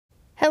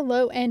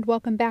Hello and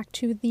welcome back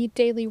to the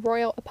Daily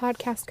Royal, a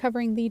podcast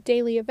covering the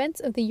daily events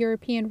of the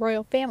European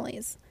royal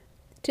families.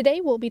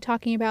 Today we'll be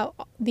talking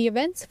about the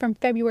events from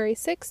February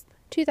 6th,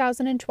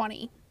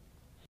 2020.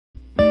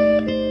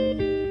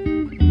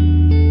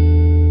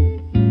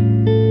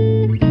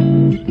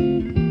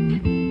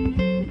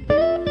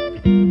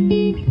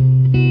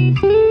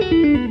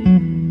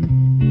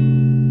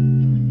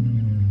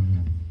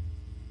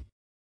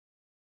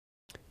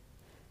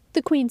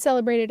 The Queen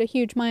celebrated a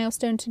huge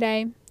milestone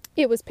today.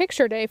 It was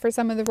picture day for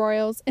some of the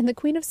royals, and the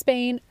Queen of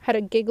Spain had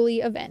a giggly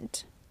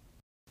event.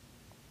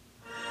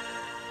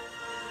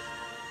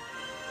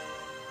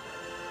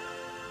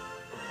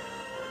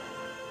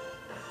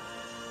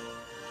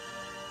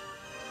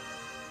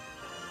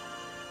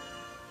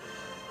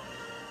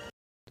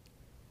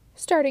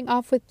 Starting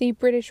off with the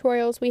British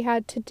royals we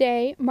had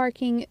today,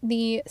 marking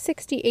the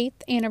 68th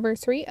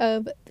anniversary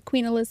of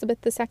Queen Elizabeth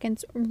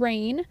II's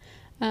reign.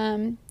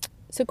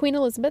 So Queen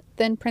Elizabeth,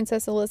 then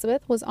Princess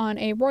Elizabeth, was on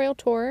a royal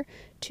tour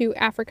to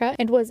Africa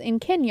and was in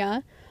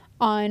Kenya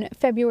on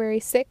February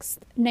 6th,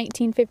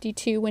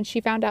 1952, when she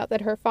found out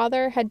that her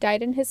father had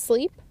died in his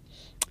sleep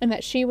and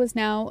that she was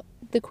now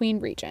the Queen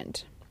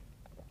Regent.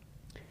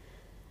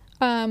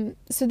 While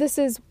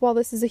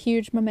this is a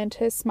huge,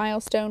 momentous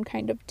milestone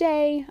kind of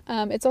day,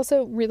 it's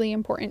also really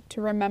important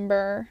to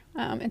remember,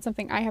 and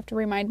something I have to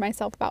remind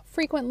myself about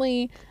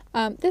frequently.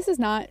 This is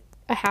not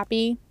a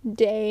happy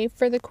day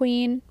for the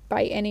Queen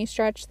by any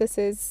stretch. This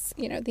is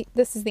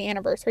the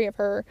anniversary of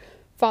her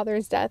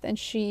father's death, and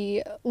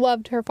she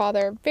loved her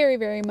father very,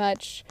 very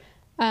much.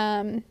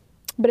 But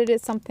it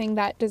is something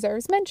that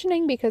deserves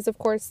mentioning because, of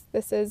course,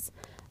 this is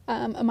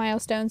a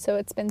milestone. So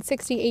it's been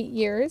 68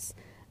 years.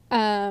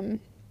 And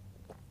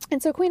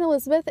so Queen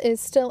Elizabeth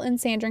is still in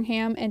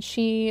Sandringham, and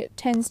she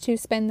tends to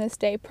spend this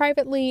day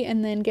privately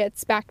and then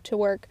gets back to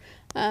work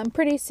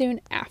pretty soon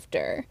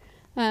after.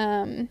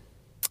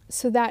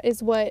 So that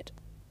is what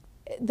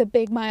the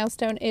big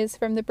milestone is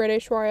from the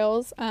British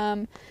royals.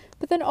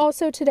 But then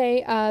also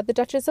today, the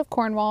Duchess of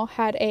Cornwall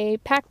had a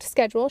packed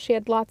schedule. She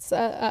had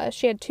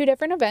she had two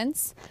different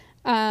events.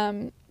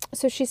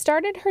 So she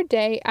started her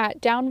day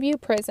at Downview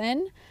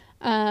Prison,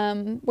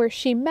 where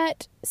she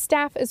met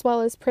staff as well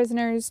as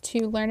prisoners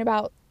to learn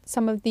about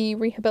some of the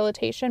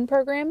rehabilitation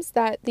programs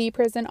that the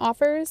prison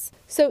offers.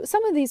 So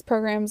some of these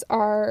programs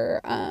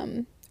are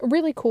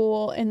really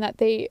cool in that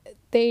they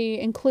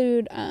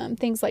include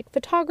things like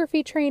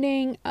photography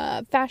training,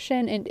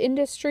 fashion and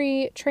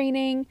industry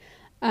training,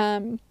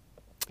 and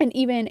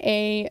even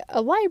a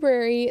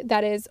library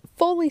that is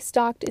fully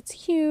stocked. It's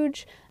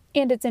huge,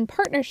 and it's in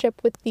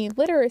partnership with the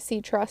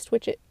Literacy Trust,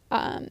 which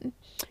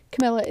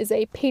Camilla is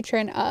a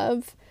patron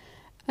of.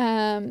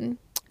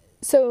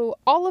 So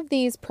all of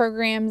these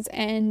programs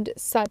and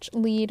such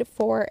lead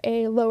for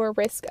a lower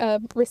risk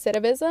of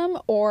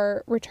recidivism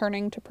or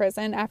returning to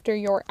prison after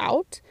you're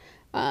out,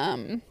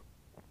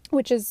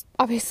 which is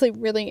obviously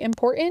really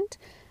important.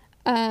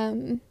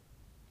 So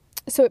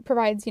it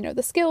provides,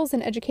 the skills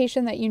and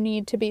education that you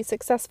need to be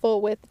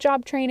successful with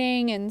job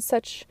training and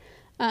such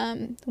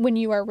when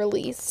you are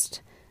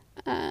released.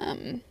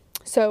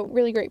 So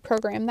really great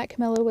program that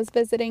Camilla was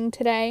visiting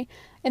today.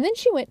 And then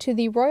she went to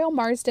the Royal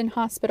Marsden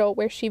Hospital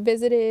where she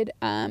visited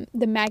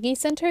the Maggie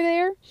Center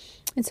there.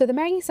 And so the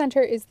Maggie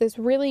Center is this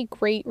really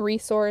great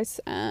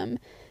resource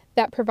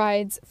that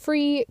provides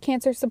free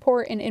cancer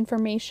support and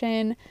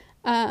information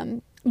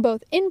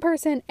both in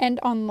person and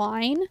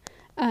online.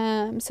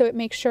 So it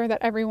makes sure that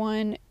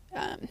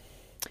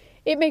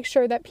it makes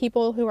sure that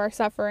people who are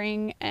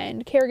suffering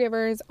and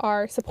caregivers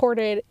are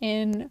supported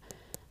in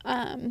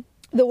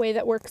the way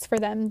that works for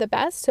them the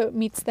best. So it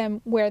meets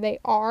them where they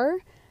are,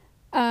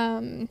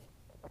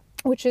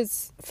 which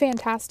is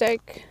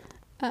fantastic.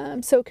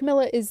 So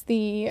Camilla is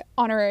the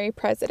honorary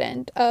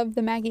president of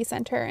the Maggie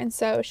Center. And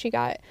so she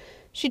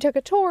took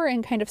a tour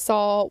and kind of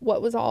saw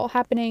what was all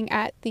happening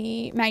at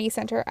the Maggie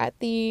Center at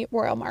the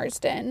Royal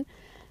Marsden.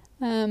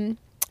 And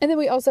then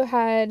we also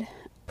had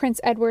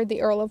Prince Edward,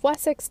 the Earl of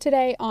Wessex,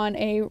 today on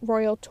a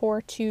royal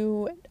tour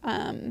to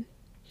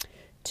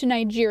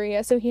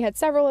Nigeria. So he had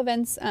several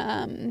events,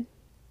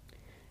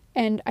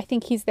 and I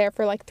think he's there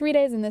for like 3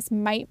 days, and this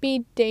might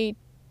be day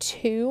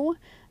 2.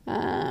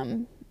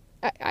 I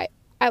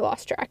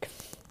lost track.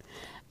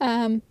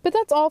 But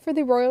that's all for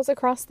the royals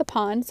across the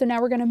pond. So now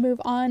we're going to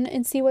move on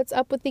and see what's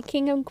up with the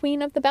King and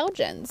Queen of the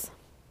Belgians.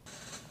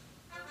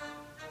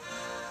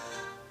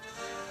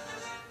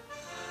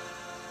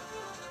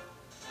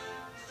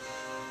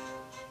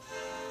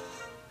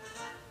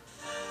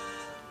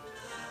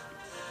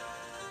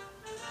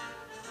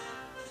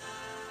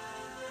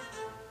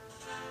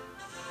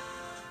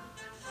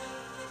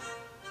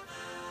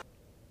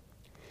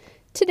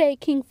 Today,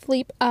 King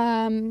Philippe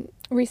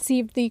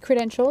received the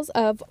credentials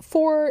of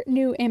 4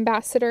 new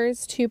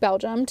ambassadors to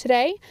Belgium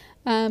today.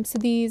 So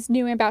these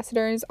new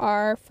ambassadors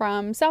are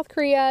from South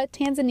Korea,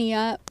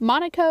 Tanzania,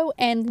 Monaco,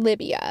 and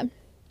Libya.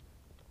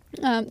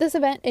 This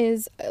event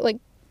is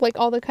like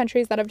all the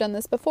countries that have done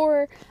this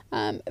before.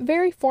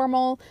 Very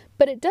formal,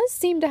 but it does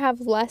seem to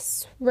have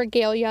less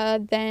regalia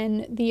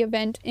than the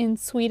event in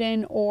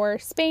Sweden or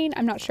Spain.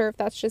 I'm not sure if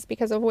that's just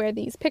because of where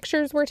these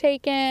pictures were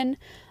taken,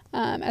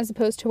 as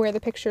opposed to where the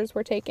pictures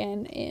were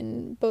taken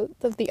in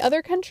both of the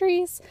other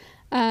countries.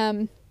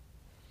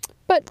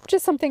 But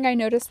just something I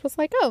noticed was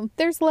like, oh,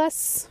 there's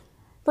less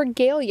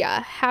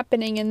regalia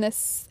happening in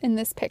this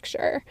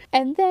picture.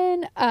 And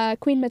then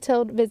Queen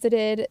Mathilde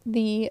visited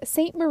the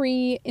St.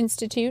 Marie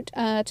Institute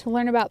to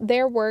learn about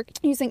their work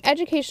using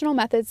educational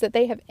methods that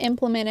they have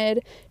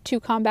implemented to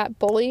combat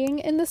bullying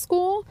in the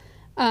school,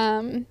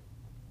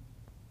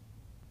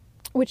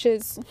 which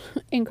is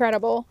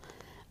incredible.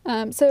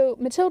 So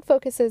Mathilde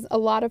focuses a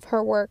lot of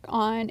her work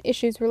on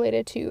issues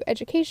related to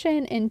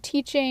education and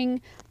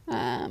teaching,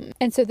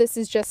 and so this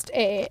is just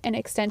an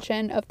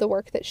extension of the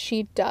work that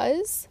she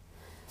does.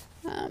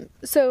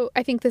 So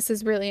I think this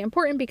is really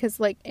important because,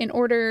 like, in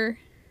order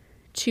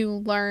to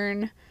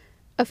learn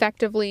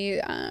effectively,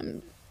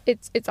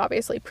 it's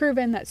obviously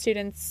proven that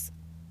students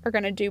are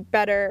going to do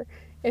better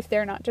if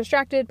they're not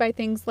distracted by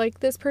things like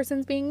this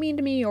person's being mean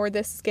to me or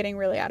this is getting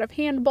really out of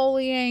hand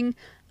bullying.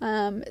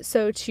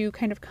 So to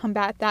kind of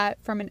combat that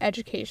from an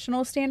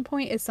educational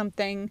standpoint is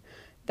something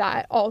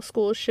that all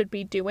schools should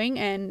be doing.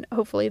 And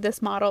hopefully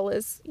this model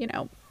is,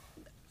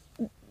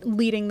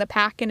 leading the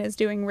pack and is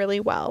doing really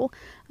well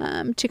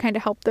to kind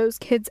of help those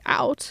kids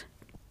out.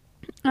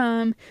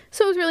 So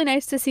it was really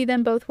nice to see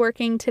them both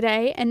working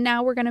today. And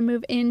now we're going to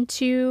move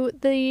into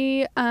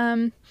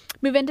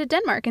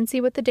Denmark and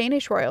see what the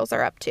Danish royals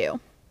are up to.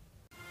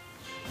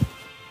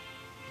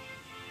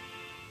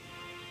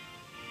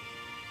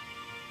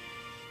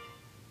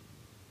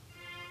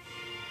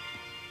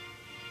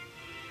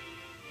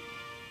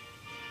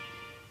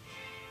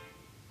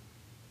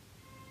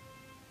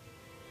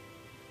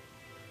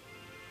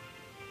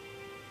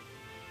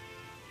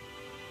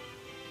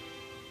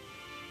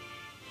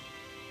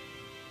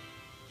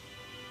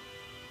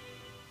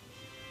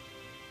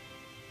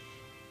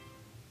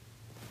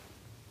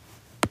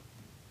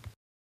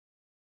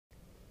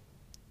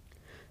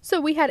 So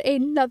we had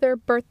another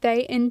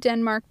birthday in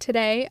Denmark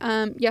today.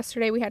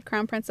 Yesterday we had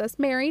Crown Princess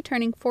Mary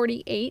turning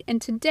 48,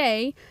 and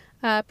today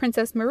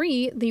Princess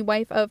Marie, the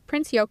wife of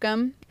Prince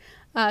Joachim,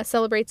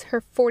 celebrates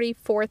her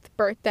 44th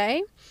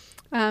birthday.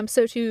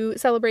 So to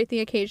celebrate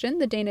the occasion,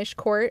 the Danish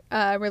court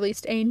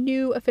released a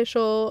new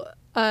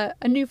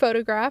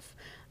photograph.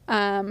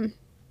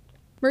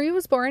 Marie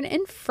was born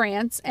in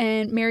France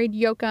and married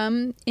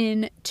Joachim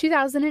in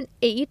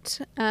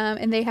 2008,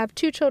 and they have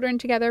 2 children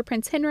together,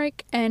 Prince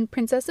Henrik and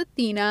Princess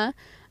Athena,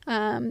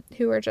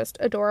 who are just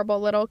adorable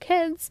little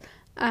kids.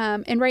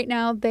 And right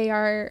now they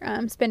are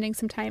spending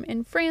some time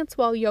in France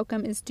while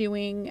Joachim is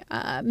doing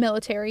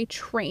military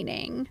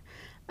training.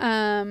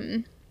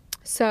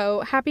 So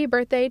happy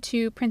birthday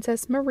to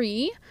Princess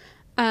Marie.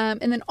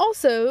 And then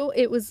also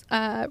it was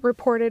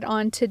reported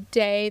on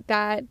today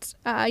that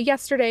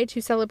yesterday,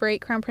 to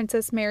celebrate Crown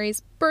Princess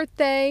Mary's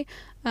birthday,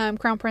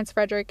 Crown Prince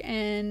Frederik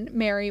and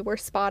Mary were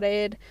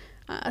spotted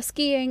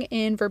skiing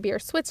in Verbier,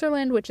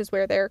 Switzerland, which is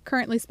where they're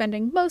currently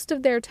spending most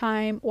of their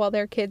time while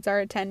their kids are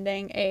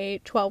attending a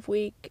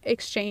 12-week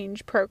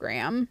exchange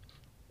program.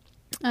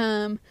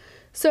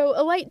 So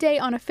a light day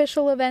on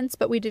official events,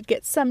 but we did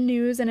get some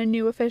news and a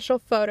new official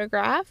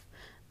photograph.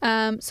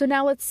 So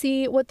now let's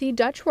see what the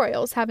Dutch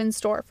royals have in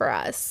store for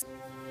us.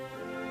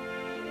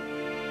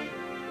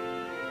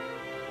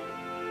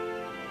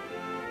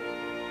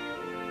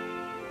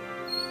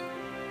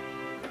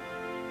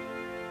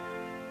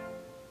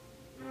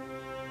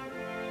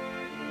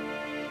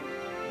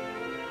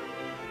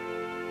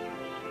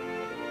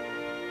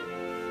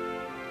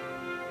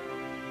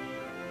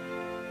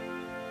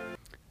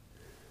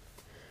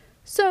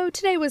 So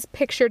today was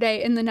picture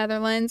day in the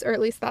Netherlands, or at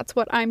least that's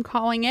what I'm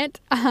calling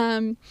it.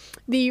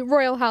 The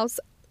royal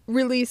house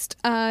released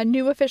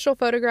new official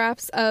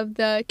photographs of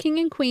the king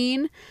and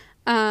queen.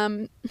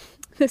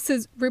 This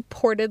is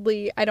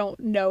reportedly, I don't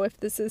know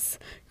if this is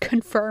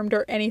confirmed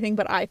or anything,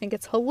 but I think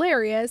it's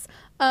hilarious.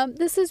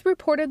 This is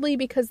reportedly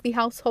because the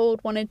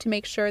household wanted to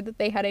make sure that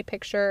they had a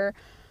picture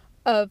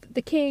of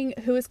the king,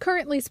 who is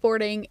currently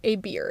sporting a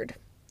beard.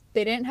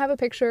 They didn't have a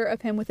picture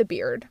of him with a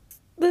beard.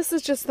 This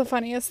is just the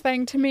funniest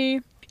thing to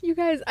me. You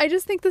guys, I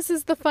just think this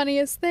is the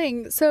funniest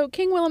thing. So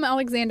King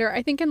Willem-Alexander,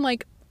 I think in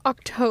like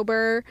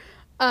October,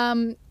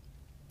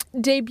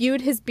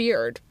 debuted his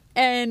beard,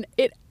 and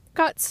it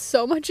got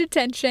so much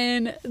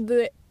attention.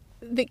 The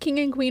king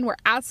and queen were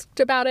asked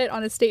about it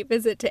on a state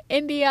visit to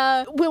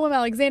India.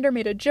 Willem-Alexander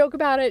made a joke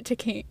about it to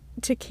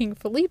King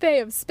Felipe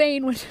of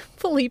Spain when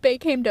Felipe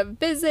came to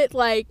visit.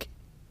 Like,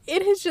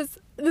 it has just,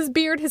 this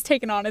beard has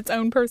taken on its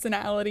own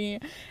personality.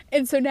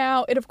 And so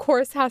now it, of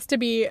course, has to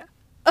be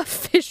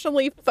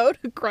officially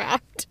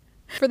photographed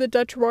for the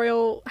Dutch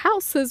royal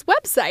house's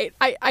website,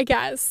 I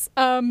guess.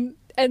 And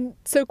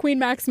so Queen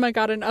Maxima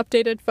got an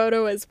updated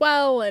photo as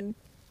well. And,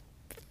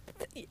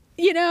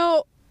 you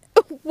know,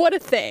 what a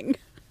thing.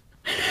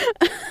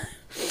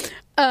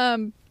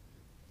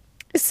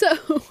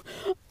 So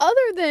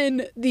other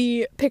than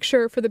the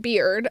picture for the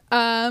beard,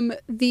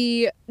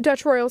 the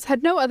Dutch royals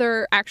had no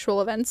other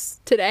actual events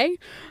today.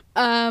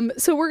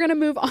 So we're going to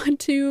move on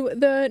to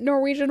the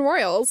Norwegian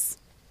royals.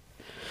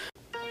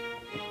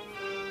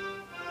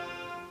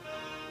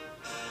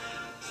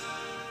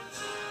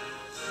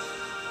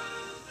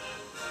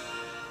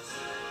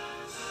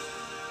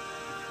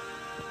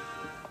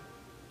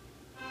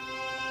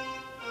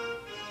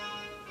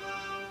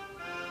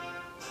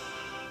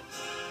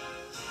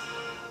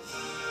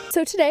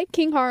 So today,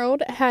 King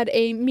Harald had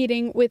a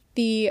meeting with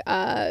the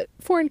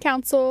Foreign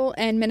Council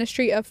and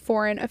Ministry of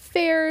Foreign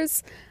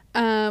Affairs,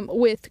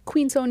 with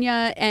Queen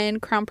Sonja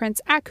and Crown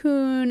Prince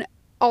Haakon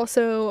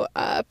also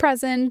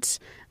present.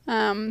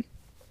 No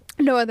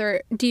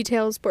other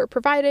details were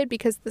provided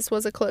because this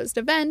was a closed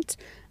event.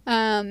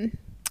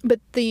 But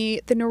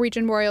the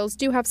Norwegian royals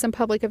do have some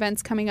public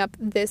events coming up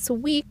this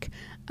week.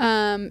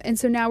 And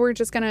so now we're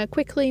just going to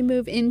quickly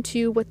move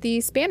into what the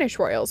Spanish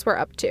royals were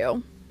up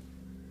to.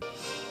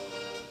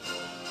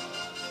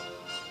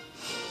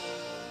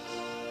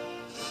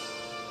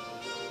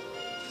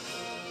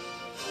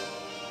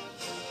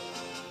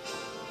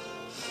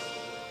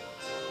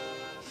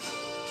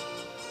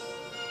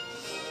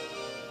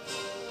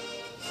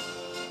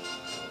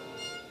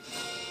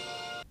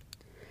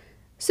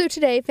 So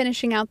today,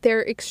 finishing out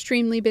their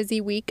extremely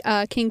busy week,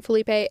 King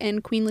Felipe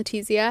and Queen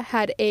Letizia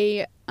had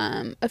a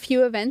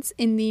few events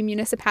in the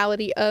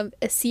municipality of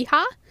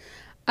Écija.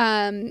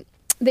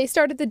 They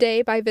started the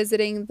day by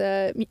visiting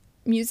the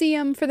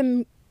museum for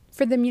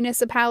the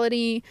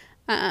municipality,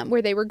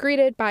 where they were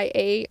greeted by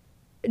a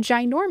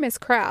ginormous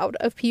crowd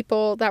of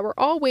people that were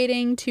all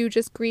waiting to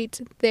just greet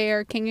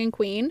their king and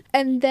queen.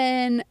 And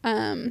then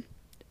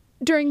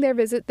during their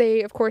visit,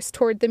 they, of course,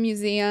 toured the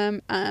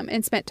museum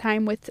and spent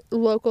time with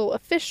local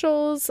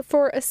officials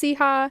for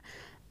Écija.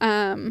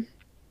 Then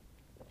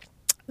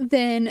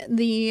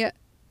the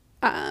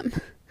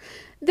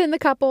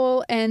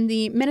couple and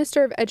the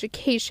Minister of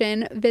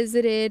Education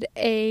visited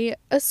a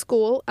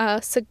school,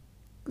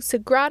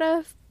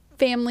 Sagrada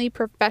Family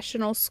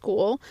Professional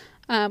School,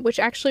 which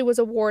actually was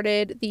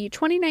awarded the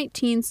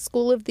 2019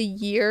 School of the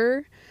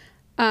Year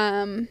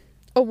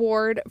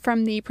award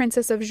from the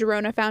Princess of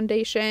Girona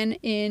Foundation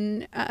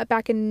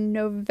back in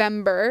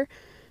November.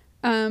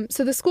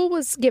 So the school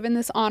was given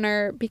this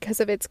honor because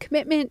of its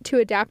commitment to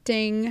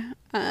adapting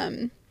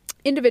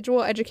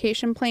individual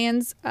education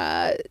plans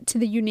to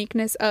the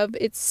uniqueness of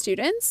its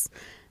students,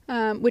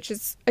 which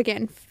is,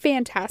 again,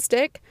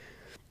 fantastic.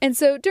 And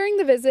so during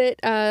the visit,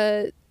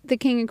 the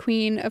king and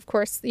queen, of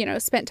course,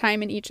 spent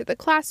time in each of the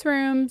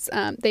classrooms.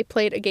 They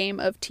played a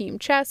game of team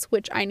chess,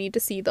 which I need to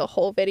see the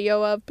whole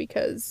video of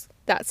because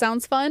that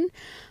sounds fun.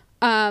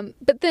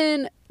 But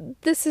then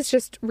this is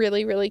just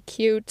really, really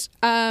cute.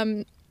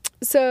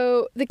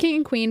 So the king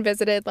and queen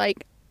visited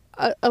like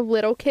a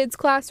little kid's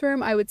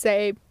classroom, I would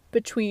say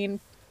between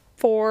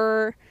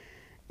 4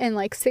 and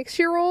like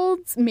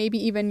 6-year-olds, maybe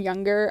even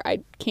younger.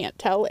 I can't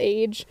tell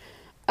age.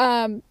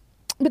 But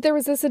there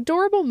was this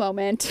adorable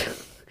moment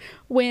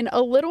when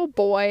a little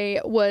boy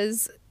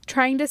was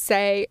trying to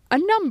say a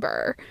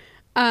number.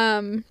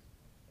 And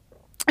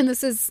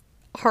this is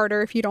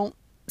harder if you don't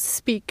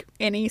speak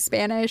any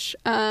Spanish.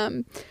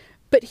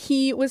 But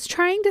he was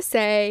trying to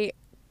say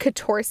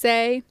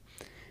catorce,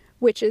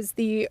 which is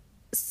the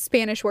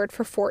Spanish word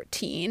for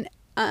 14.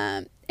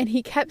 And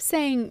he kept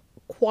saying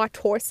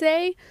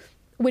cuatorce,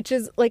 which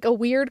is like a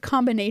weird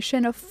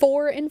combination of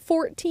 4 and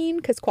 14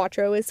 because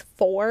cuatro is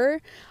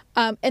 4.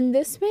 And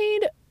this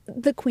made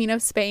the Queen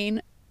of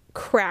Spain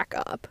crack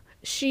up.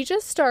 She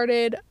just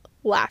started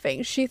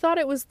laughing. She thought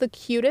it was the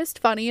cutest,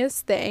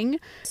 funniest thing.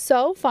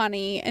 So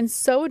funny and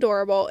so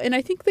adorable. And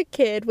I think the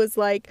kid was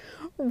like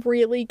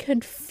really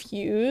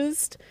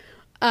confused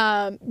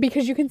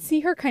because you can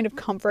see her kind of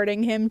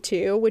comforting him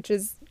too, which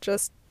is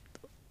just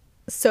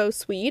so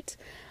sweet.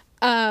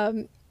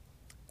 And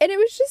it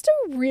was just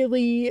a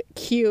really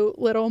cute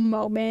little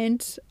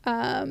moment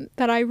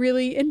that I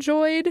really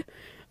enjoyed.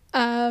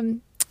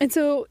 And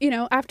so,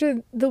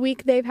 after the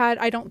week they've had,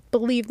 I don't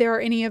believe there are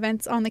any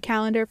events on the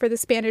calendar for the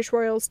Spanish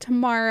royals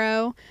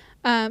tomorrow.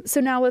 So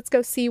now let's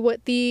go see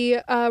what the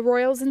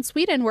royals in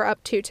Sweden were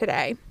up to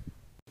today.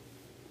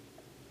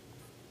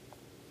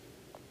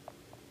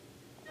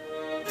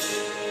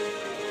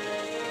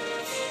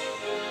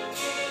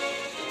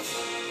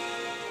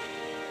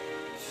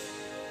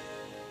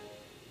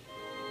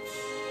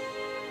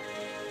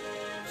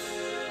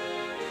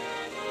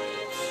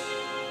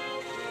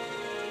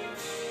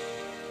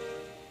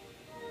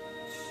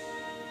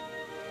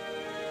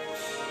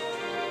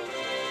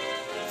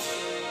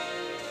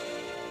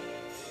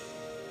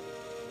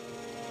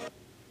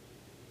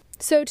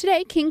 So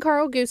today, King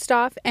Carl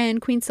Gustaf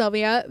and Queen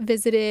Sylvia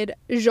visited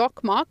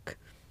Jokkmokk.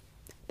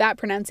 That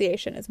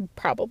pronunciation is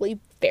probably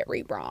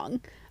very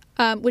wrong,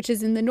 which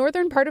is in the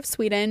northern part of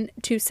Sweden,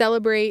 to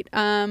celebrate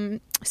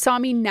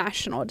Sami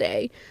National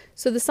Day.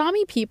 So the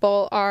Sami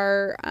people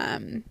are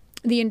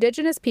the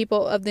indigenous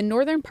people of the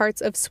northern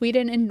parts of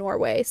Sweden and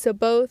Norway. So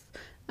both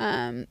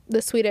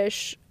the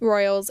Swedish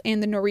royals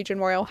and the Norwegian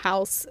royal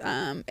house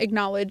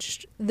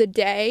acknowledged the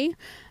day.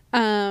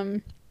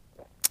 So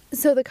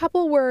the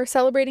couple were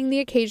celebrating the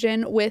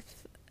occasion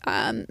with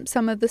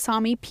some of the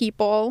Sami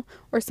people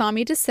or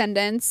Sami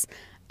descendants.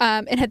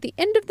 And at the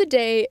end of the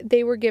day,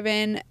 they were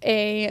given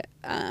they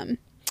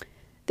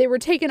were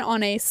taken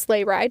on a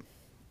sleigh ride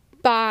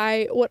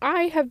by what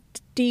I have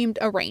deemed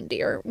a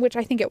reindeer, which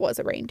I think it was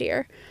a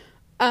reindeer.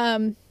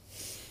 So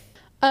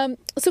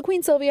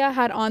Queen Sylvia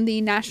had on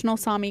the national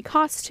Sami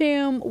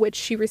costume, which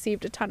she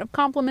received a ton of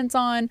compliments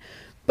on,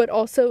 but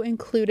also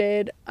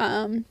included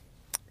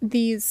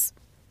these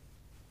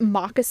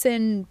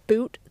moccasin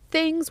boot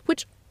things,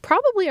 which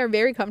probably are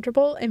very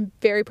comfortable and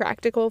very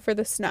practical for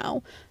the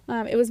snow.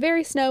 It was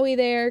very snowy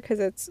there because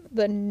it's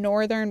the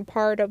northern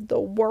part of the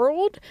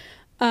world.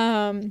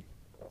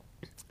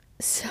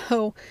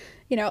 So,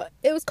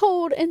 it was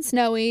cold and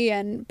snowy,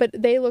 but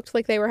they looked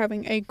like they were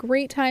having a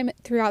great time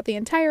throughout the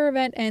entire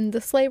event, and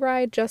the sleigh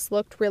ride just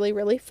looked really,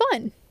 really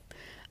fun.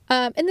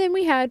 And then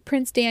we had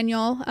Prince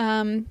Daniel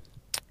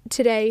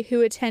today,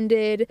 who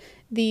attended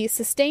the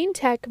Sustain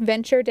Tech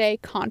Venture Day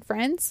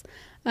conference.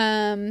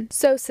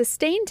 So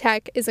Sustain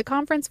Tech is a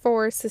conference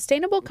for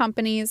sustainable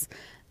companies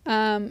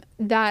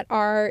that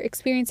are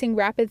experiencing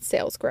rapid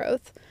sales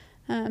growth.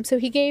 So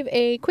he gave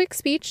a quick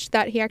speech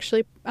that he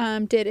actually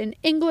did in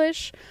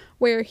English,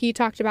 where he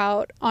talked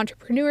about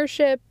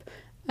entrepreneurship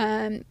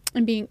and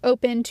being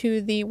open to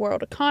the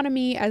world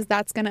economy, as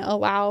that's going to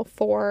allow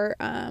for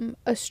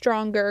a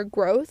stronger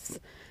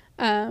growth.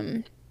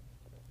 And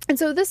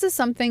so this is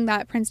something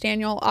that Prince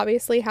Daniel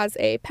obviously has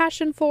a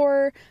passion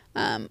for,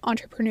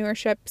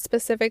 entrepreneurship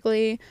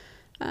specifically.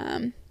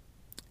 And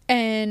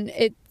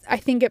I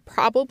think it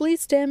probably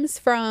stems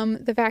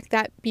from the fact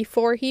that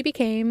before he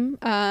became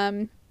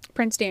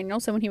Prince Daniel,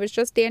 so when he was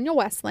just Daniel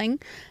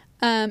Westling,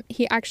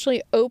 he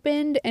actually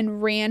opened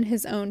and ran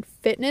his own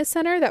fitness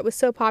center that was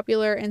so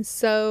popular and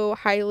so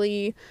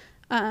highly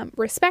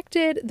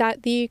respected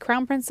that the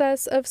Crown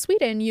Princess of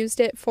Sweden used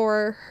it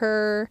for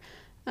her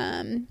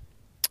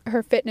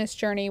fitness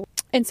journey.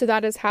 And so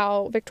that is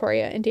how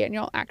Victoria and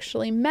Daniel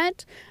actually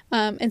met.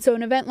 And so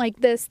an event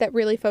like this that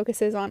really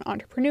focuses on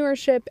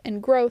entrepreneurship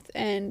and growth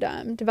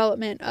and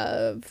development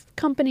of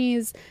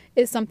companies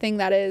is something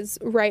that is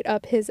right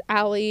up his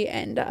alley,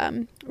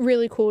 and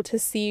really cool to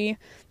see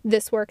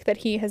this work that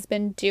he has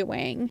been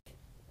doing.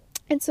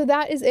 And so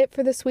that is it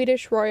for the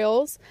Swedish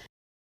royals.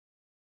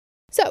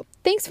 So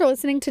thanks for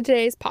listening to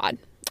today's pod.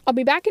 I'll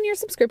be back in your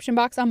subscription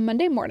box on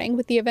Monday morning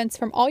with the events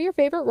from all your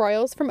favorite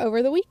royals from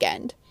over the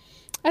weekend.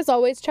 As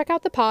always, check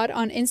out the pod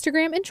on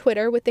Instagram and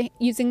Twitter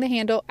using the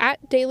handle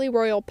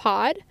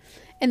 @DailyRoyalPod,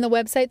 and the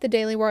website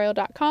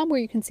thedailyroyal.com, where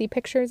you can see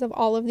pictures of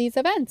all of these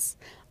events.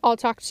 I'll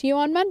talk to you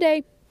on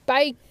Monday.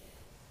 Bye.